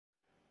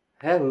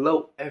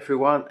Hello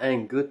everyone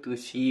and good to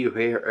see you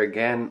here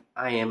again.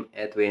 I am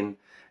Edwin.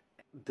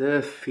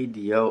 The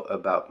video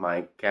about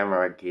my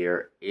camera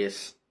gear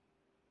is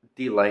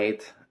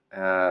delayed.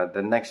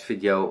 The next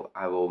video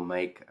I will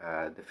make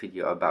the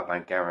video about my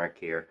camera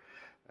gear.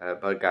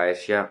 But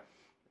guys,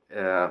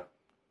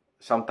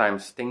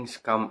 sometimes things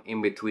come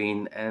in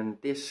between, and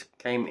this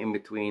came in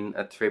between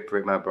a trip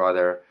with my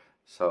brother.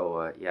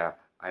 So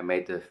I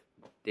made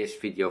this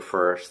video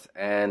first,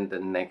 and the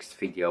next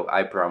video,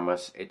 I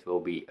promise, it will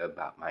be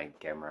about my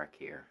camera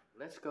gear.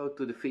 Let's go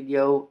to the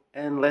video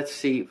and let's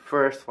see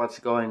first what's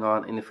going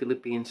on in the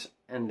Philippines,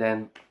 and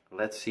then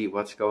let's see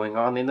what's going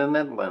on in the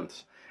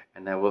Netherlands.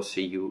 And I will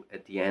see you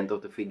at the end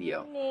of the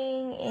video.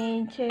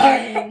 Morning, AJ.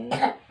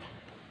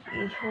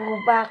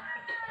 Ihubak.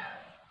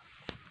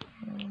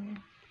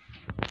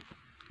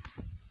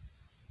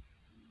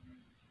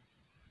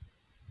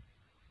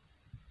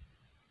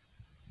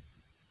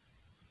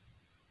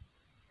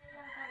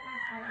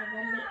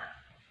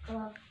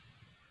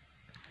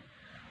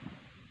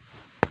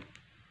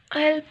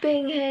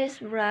 Helping his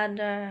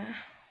brother.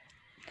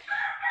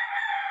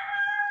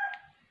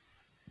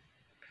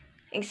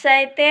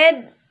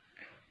 Excited?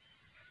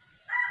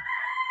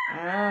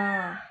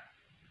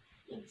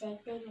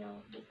 Excited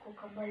no, di ko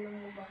kabalo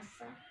mo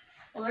basa.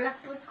 Wala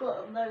po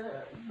ko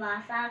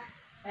basa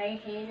kay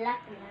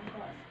hilak na ko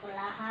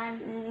eskulahan.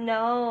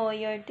 No,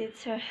 your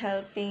teacher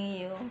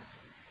helping you.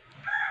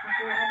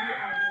 Ako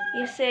abi-abi.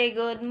 You say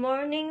good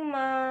morning,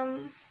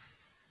 mom.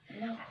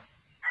 No.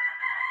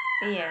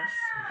 Yes.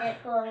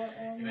 Ko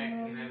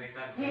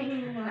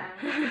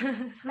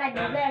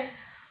Madugel.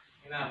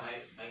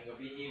 May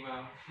gabi,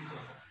 ma'am.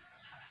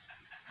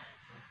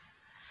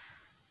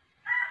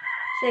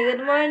 Say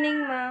good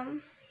morning, mom.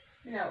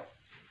 No.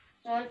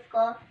 Want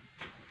ko.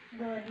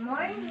 Good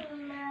morning,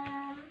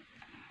 ma'am.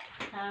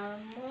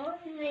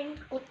 Morning,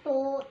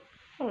 kuto.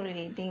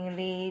 Reading.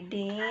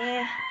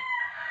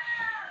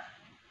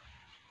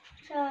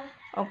 Sa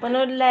O,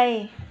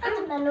 panudlay.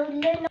 ano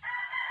nanudlay no?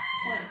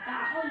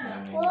 Kaon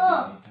ako.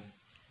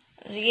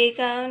 Sige,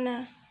 ikaw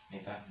na.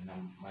 May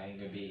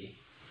gabi.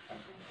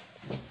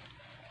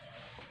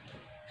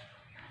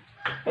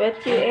 What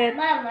you eat?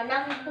 Mama,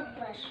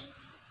 nakatubas.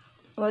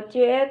 What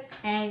you eat?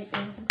 Egg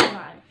and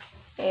rice.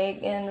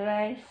 Egg and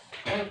rice.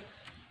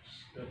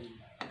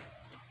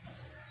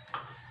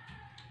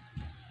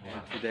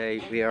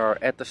 Today we are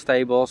at the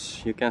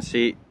stables. You can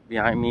see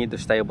behind me the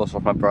stables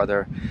of my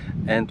brother,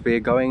 and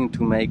we're going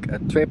to make a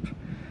trip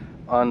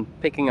on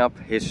picking up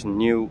his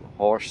new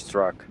horse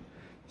truck.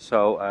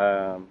 So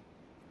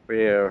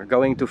we're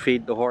going to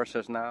feed the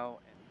horses now.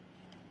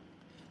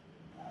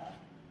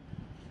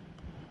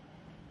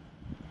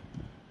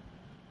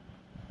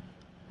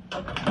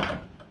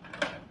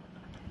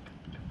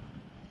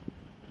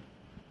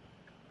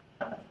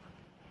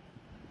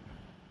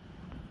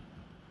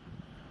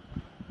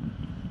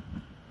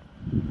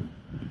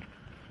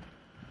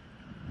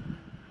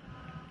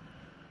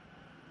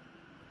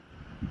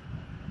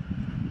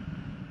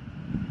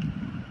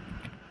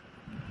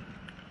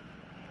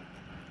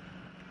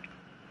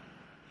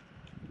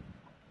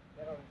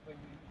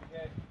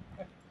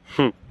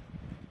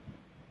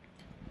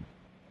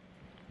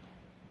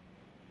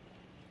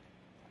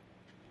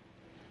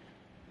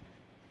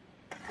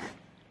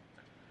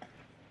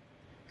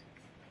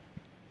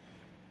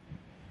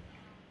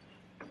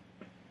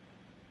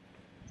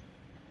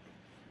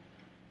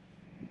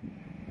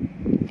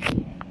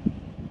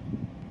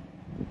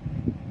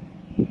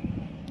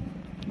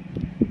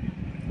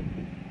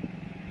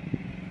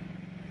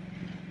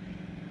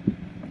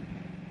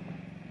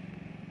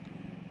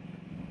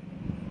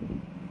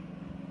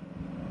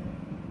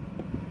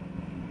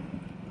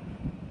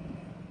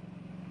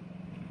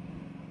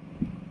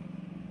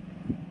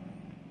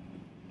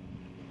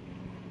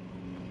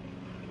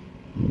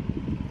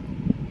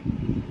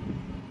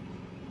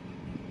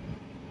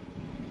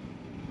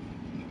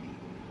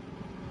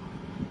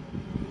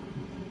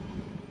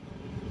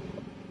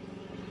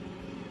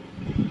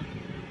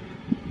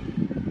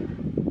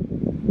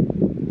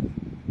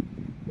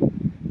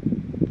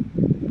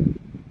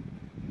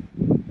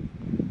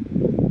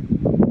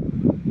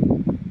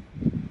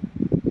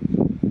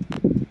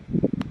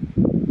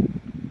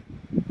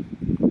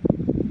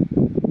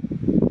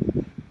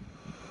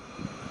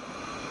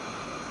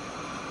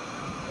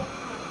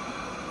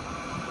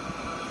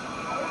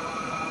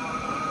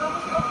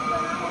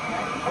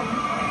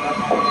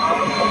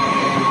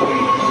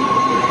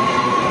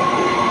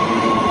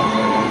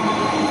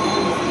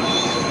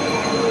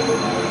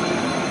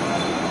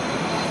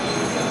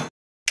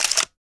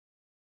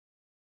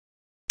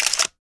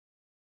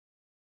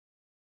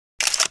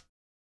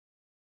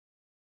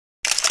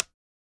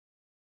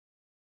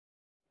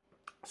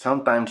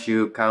 Sometimes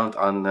you count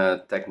on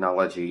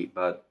technology,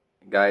 but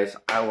guys,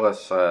 I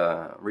was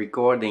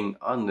recording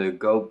on the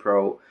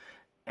GoPro,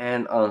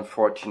 and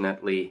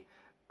unfortunately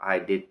I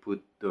did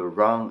put the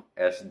wrong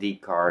SD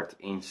card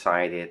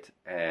inside it,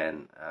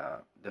 and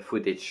the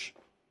footage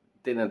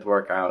didn't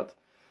work out.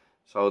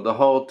 So the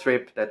whole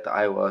trip that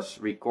I was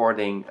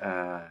recording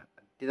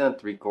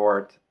didn't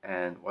record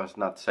and was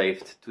not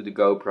saved to the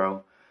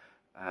GoPro.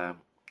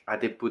 I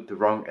did put the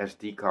wrong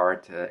SD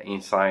card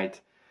inside,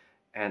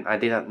 and I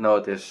didn't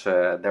notice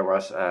there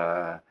was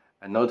a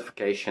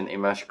notification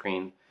in my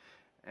screen.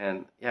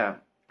 And yeah,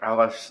 I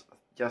was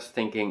just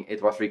thinking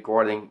it was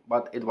recording,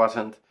 but it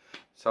wasn't.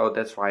 So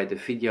that's why the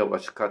video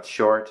was cut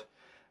short.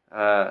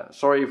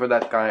 Sorry for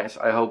that, guys.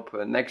 I hope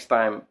next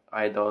time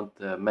I don't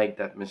make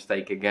that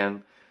mistake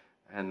again.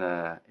 And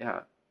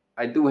yeah,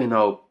 I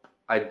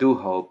do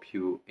hope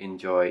you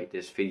enjoy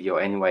this video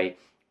anyway.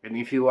 And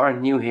if you are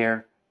new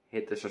here,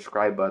 hit the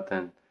subscribe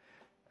button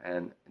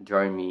and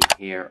join me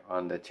here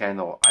on the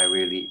channel. I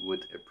really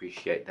would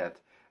appreciate that.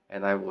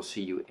 And I will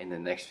see you in the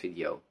next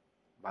video.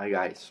 Bye,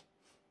 guys.